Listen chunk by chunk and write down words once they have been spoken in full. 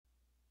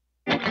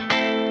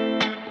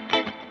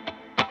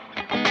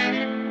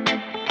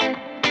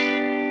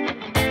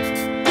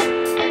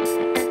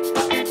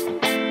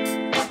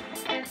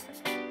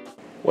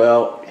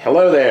Well,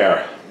 hello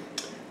there.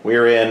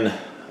 We're in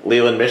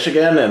Leland,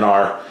 Michigan in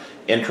our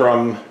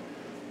interim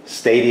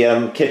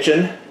stadium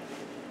kitchen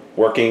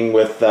working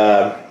with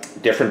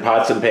different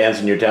pots and pans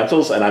and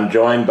utensils, and I'm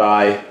joined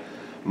by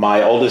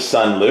my oldest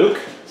son, Luke.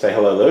 Say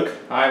hello, Luke.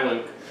 Hi,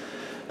 Luke.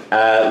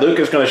 Luke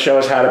is going to show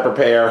us how to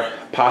prepare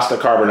pasta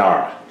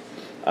carbonara.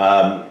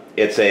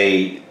 It's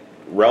a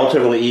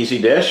relatively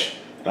easy dish,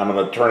 and I'm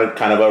going to turn it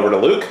kind of over to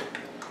Luke.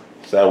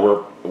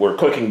 So we're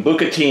cooking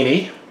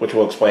bucatini, which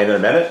we'll explain in a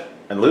minute.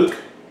 And Luke?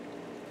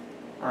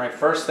 All right,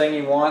 first thing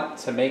you want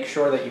to make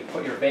sure that you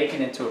put your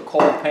bacon into a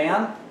cold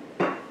pan.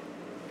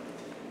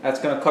 That's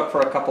going to cook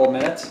for a couple of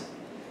minutes.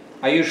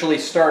 I usually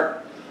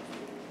start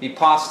the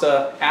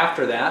pasta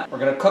after that. We're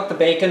going to cook the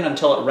bacon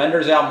until it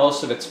renders out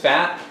most of its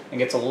fat and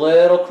gets a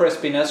little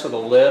crispiness with a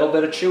little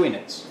bit of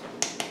chewiness.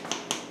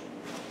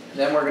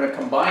 Then we're going to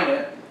combine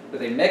it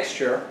with a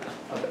mixture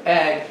of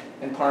egg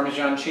and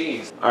Parmesan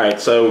cheese. All right,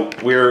 so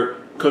we're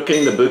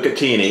cooking the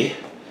bucatini,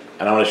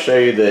 and I want to show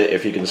you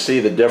if you can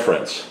see the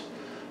difference.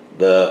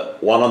 The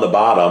one on the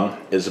bottom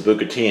is the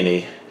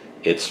bucatini.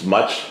 It's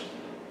much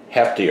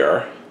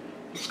heftier.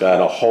 It's got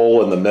a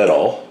hole in the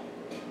middle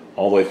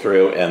all the way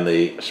through, and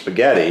the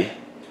spaghetti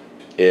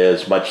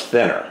is much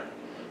thinner.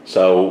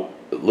 So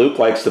Luke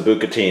likes the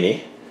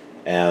bucatini,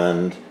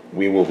 and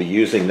we will be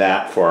using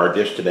that for our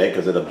dish today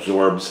because it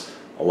absorbs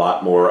a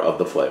lot more of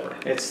the flavor.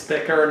 It's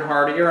thicker and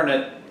heartier,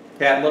 and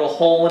that little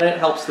hole in it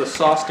helps the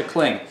sauce to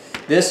cling.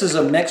 This is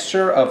a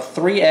mixture of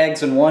 3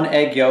 eggs and 1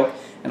 egg yolk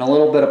and a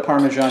little bit of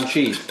Parmesan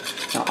cheese.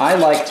 Now I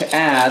like to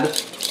add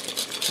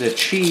the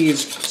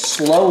cheese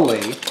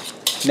slowly,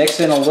 mix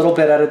in a little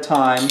bit at a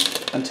time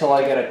until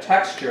I get a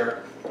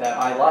texture that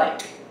I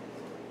like.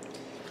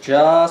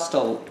 Just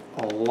a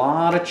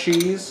lot of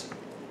cheese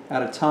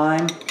at a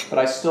time, but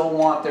I still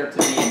want there to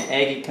be an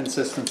eggy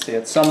consistency.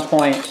 At some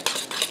point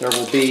there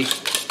will be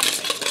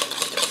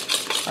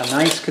a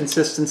nice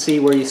consistency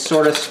where you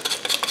sort of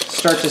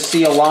start to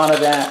see a lot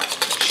of that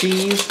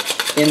cheese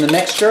in the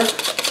mixture.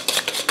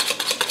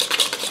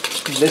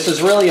 This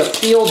is really a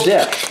feel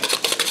dish.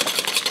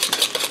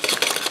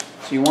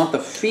 So you want the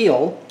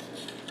feel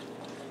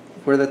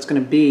where that's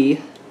going to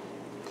be.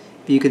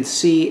 You can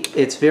see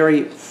it's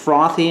very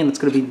frothy, and it's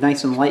going to be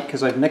nice and light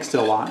because I've mixed it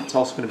a lot. It's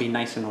also going to be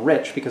nice and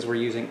rich because we're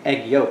using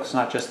egg yolks,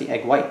 not just the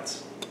egg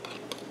whites.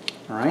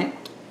 All right?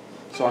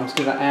 So I'm just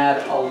going to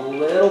add a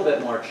little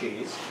bit more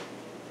cheese,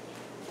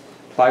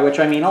 by which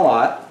I mean a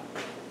lot.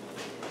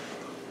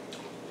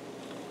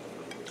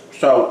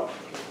 So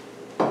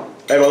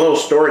I have a little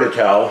story to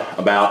tell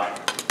about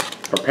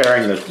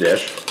preparing this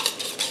dish,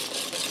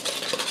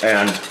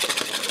 and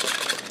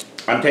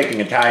I'm taking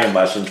Italian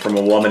lessons from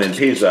a woman in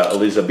Pisa,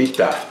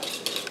 Elisabetta,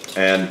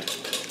 and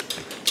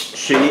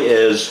she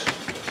is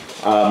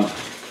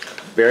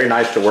very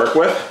nice to work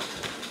with.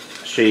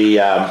 We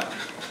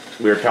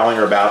were telling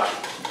her about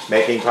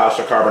making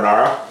pasta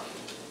carbonara,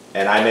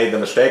 and I made the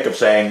mistake of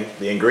saying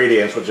the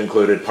ingredients, which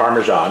included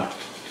Parmesan,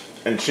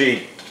 and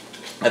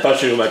I thought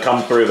she was going to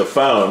come through the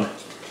phone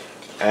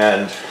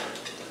and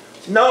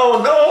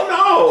no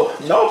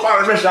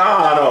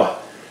Parmesano,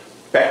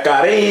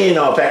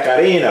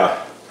 pecorino.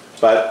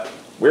 But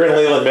we're in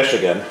Leland,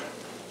 Michigan,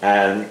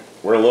 and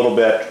we're a little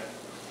bit,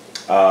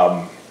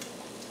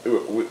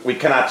 we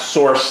cannot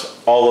source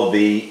all of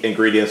the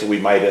ingredients that we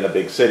might in a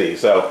big city.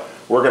 So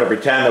we're going to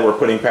pretend that we're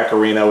putting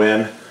pecorino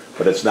in,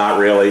 but it's not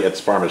really, it's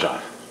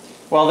Parmesan.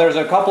 Well, there's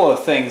a couple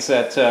of things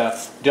that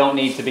don't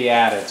need to be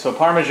added. So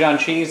Parmesan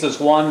cheese is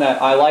one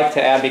that I like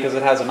to add because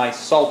it has a nice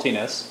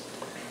saltiness.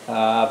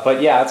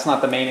 But yeah, it's not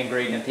the main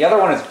ingredient. The other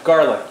one is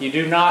garlic. You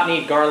do not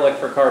need garlic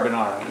for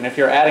carbonara. And if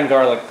you're adding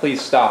garlic,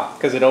 please stop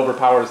because it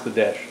overpowers the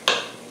dish.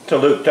 So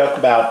Luke, talk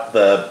about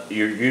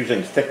you're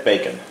using thick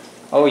bacon.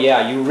 Oh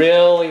yeah, you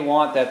really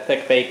want that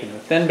thick bacon. The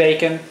thin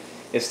bacon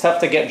is tough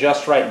to get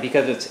just right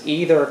because it's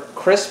either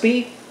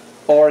crispy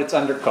or it's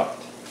undercooked.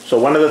 So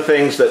one of the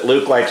things that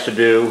Luke likes to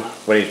do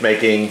when he's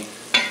making,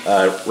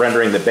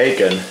 rendering the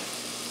bacon,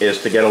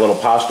 is to get a little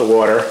pasta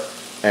water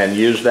and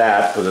use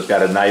that because it's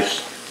got a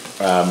nice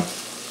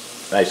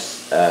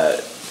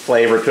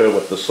flavor to it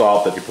with the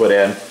salt that you put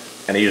in,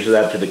 and he uses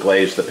that to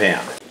deglaze the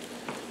pan.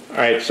 All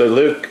right, so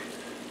Luke,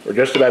 we're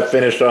just about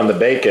finished on the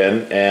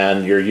bacon,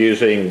 and you're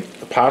using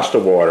the pasta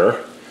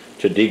water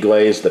to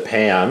deglaze the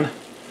pan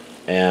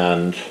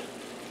and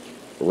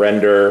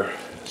render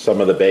some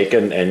of the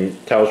bacon, and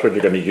tell us what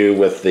you're going to do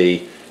with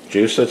the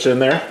juice that's in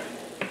there.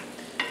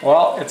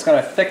 Well, it's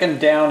going to thicken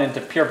down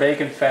into pure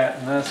bacon fat,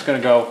 and then it's going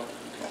to go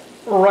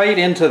right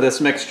into this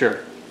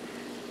mixture.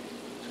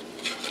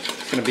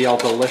 It's going to be all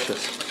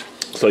delicious.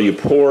 So you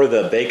pour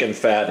the bacon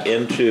fat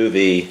into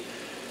the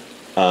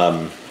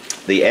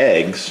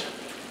eggs,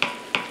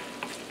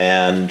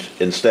 and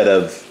instead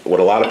of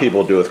what a lot of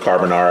people do with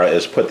carbonara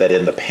is put that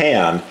in the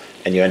pan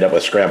and you end up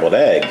with scrambled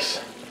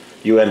eggs,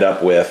 you end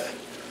up with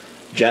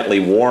gently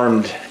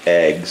warmed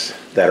eggs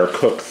that are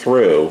cooked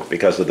through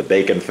because of the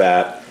bacon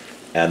fat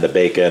and the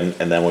bacon,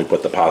 and then we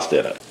put the pasta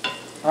in it.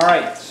 All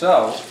right,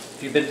 so if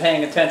you've been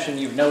paying attention,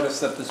 you've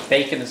noticed that this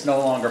bacon is no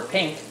longer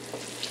pink,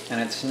 and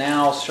it's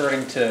now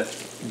starting to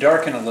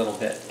darken a little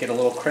bit, get a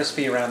little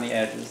crispy around the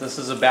edges. This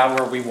is about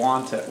where we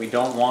want it. We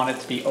don't want it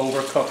to be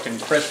overcooked and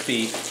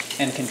crispy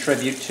and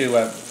contribute to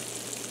a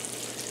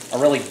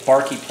really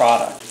barky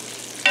product.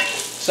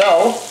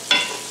 So,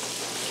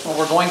 what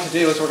we're going to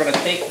do is we're going to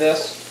take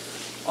this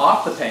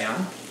off the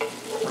pan.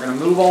 We're going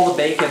to move all the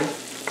bacon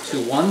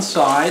to one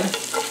side,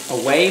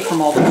 away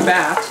from all the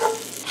fat.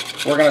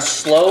 We're going to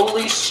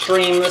slowly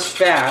stream this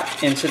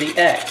fat into the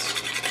eggs.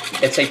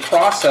 It's a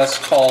process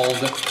called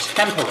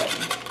tempering.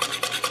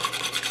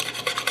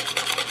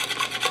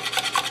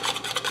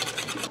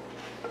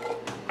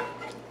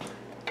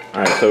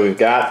 All right, so we've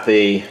got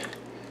the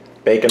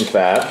bacon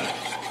fat,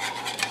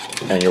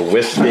 and you're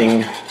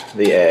whisking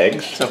the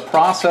eggs. It's a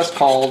process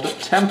called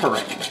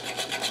tempering.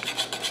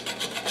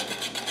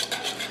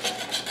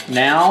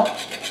 Now,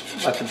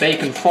 let the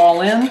bacon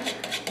fall in.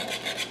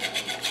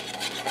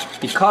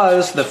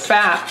 Because the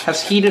fat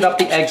has heated up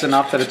the eggs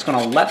enough that it's going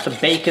to let the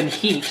bacon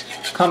heat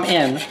come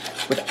in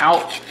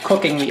without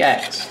cooking the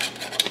eggs.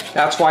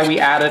 That's why we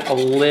add it a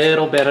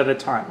little bit at a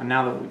time. And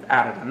now that we've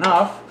added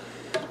enough,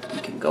 we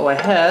can go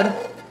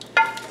ahead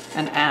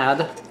and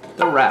add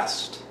the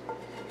rest.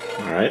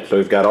 All right, so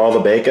we've got all the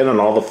bacon and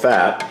all the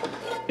fat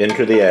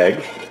into the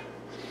eggs,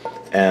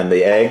 and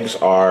the eggs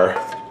are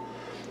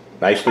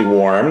nicely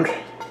warmed.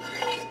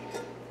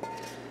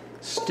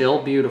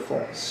 Still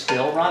beautiful,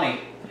 still runny,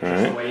 just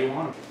right. the way you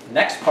want it. The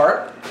next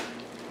part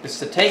is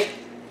to take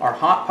our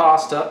hot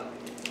pasta,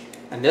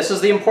 and this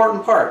is the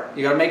important part.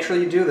 You got to make sure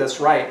you do this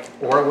right,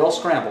 or it will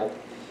scramble.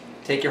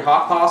 Take your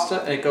hot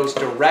pasta, and it goes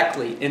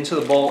directly into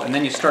the bowl, and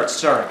then you start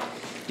stirring.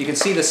 You can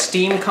see the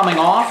steam coming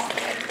off.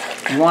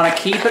 You want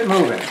to keep it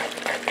moving.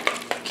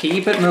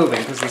 Keep it moving,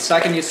 because the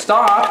second you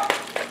stop,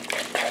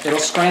 it'll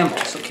scramble.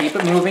 So keep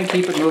it moving,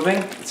 keep it moving.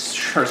 It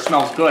sure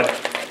smells good.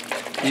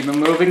 Keep it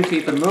moving,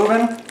 keep it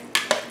moving.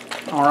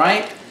 All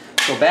right,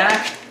 go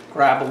back,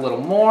 grab a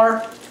little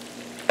more.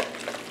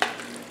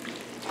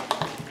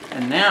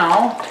 And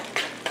now,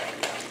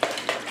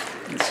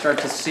 you start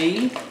to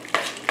see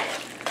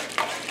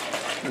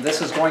that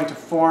this is going to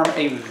form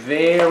a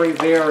very,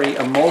 very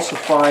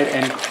emulsified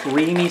and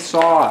creamy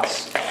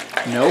sauce.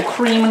 No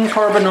cream in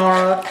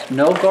carbonara,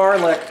 no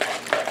garlic,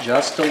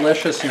 just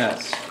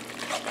deliciousness.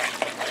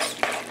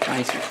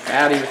 Nice and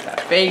fatty with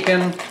that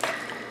bacon.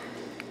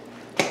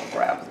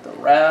 Grab the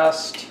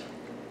rest.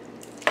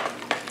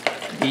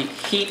 The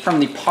heat from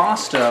the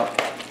pasta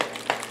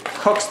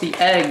cooks the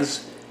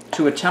eggs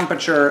to a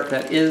temperature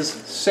that is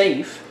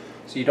safe,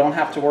 so you don't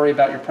have to worry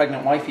about your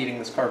pregnant wife eating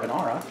this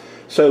carbonara.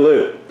 So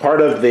Lou,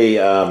 part of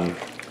the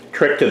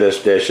trick to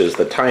this dish is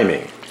the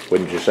timing,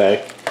 wouldn't you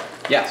say?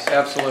 Yes,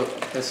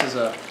 absolutely. This is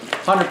a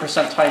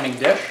 100% timing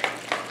dish,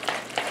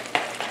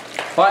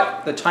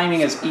 but the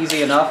timing is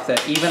easy enough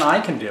that even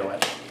I can do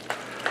it.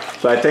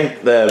 So I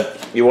think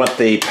you want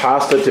the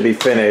pasta to be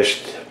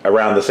finished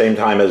around the same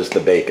time as the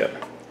bacon.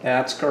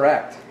 That's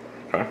correct.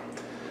 Okay.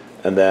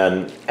 And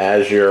then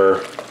as you're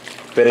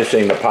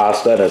finishing the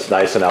pasta and it's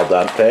nice and al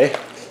dente,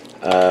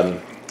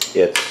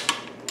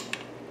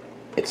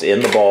 it's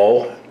in the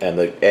bowl, and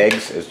the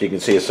eggs, as you can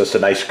see, it's just a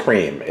nice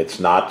cream. It's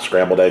not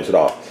scrambled eggs at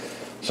all.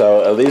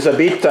 So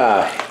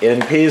Elisabetta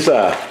in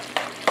Pisa,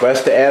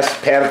 questa es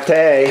per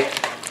te,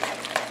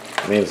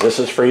 means this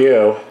is for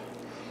you.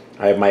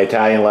 I have my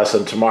Italian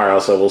lesson tomorrow,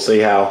 so we'll see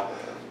how.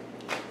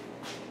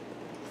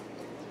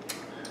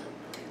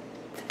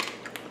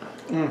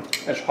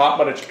 It's hot,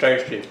 but it's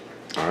tasty.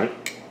 All right.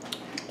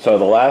 So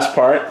the last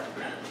part.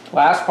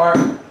 Last part,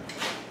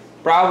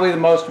 probably the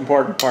most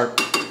important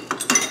part,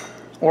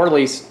 or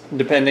least,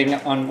 depending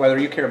on whether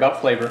you care about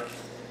flavor,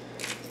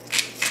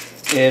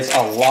 is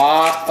a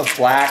lot of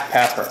black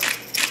pepper.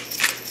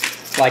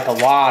 Like a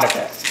lot of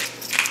it.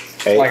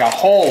 Okay. Like a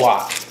whole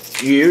lot.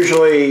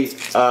 Usually,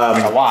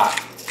 Like a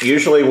lot.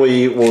 Usually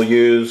we will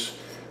use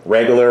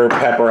regular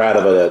pepper out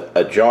of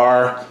a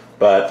jar,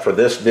 but for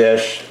this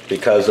dish,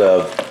 because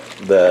of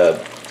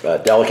the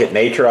delicate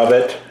nature of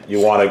it, you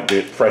want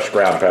to do fresh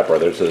ground pepper.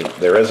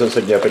 There is a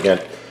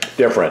significant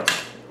difference.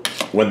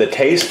 When the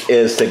taste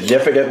is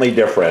significantly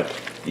different,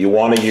 you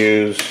want to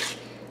use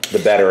the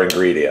better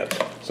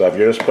ingredient. So if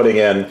you're just putting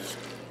in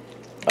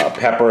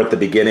pepper at the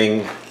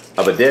beginning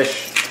of a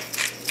dish,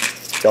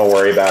 don't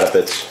worry about if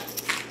it's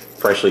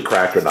freshly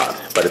cracked or not.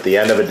 But at the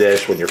end of a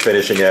dish, when you're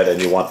finishing it and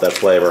you want that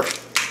flavor,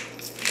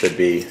 it should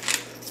be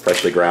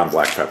freshly ground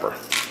black pepper.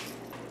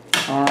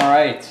 All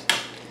right.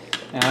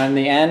 Now in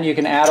the end, you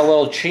can add a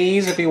little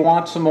cheese if you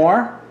want some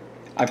more.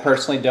 I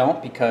personally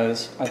don't,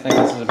 because I think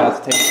this is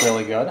about to taste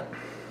really good.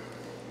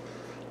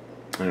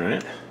 All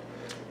right.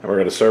 And we're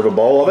going to serve a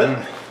bowl of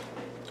it.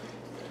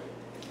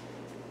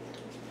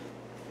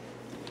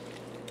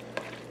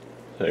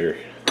 So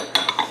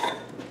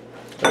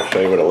I'll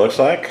show you what it looks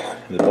like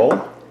in the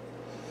bowl.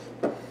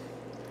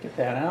 Get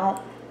that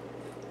out.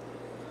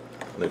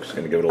 Luke's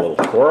going to give it a little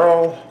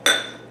twirl.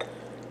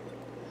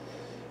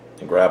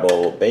 And grab a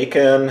little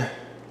bacon.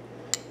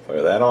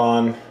 Fire that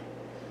on.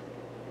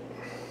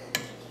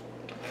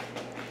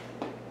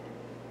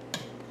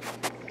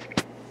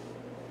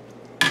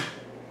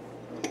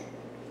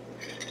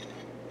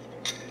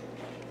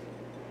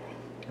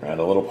 And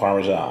a little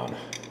Parmesan.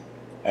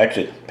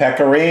 Actually,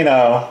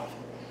 Pecorino,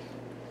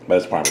 but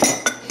it's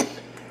Parmesan.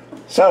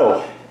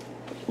 So,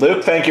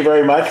 Luke, thank you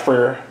very much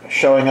for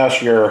showing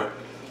us your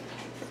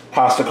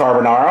pasta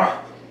carbonara.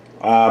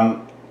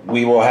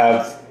 We will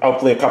have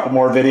hopefully a couple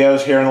more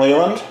videos here in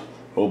Leland.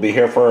 We'll be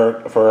here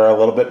for a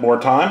little bit more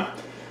time.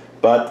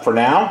 But for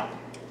now,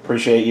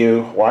 appreciate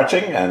you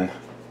watching and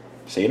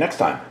see you next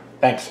time.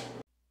 Thanks.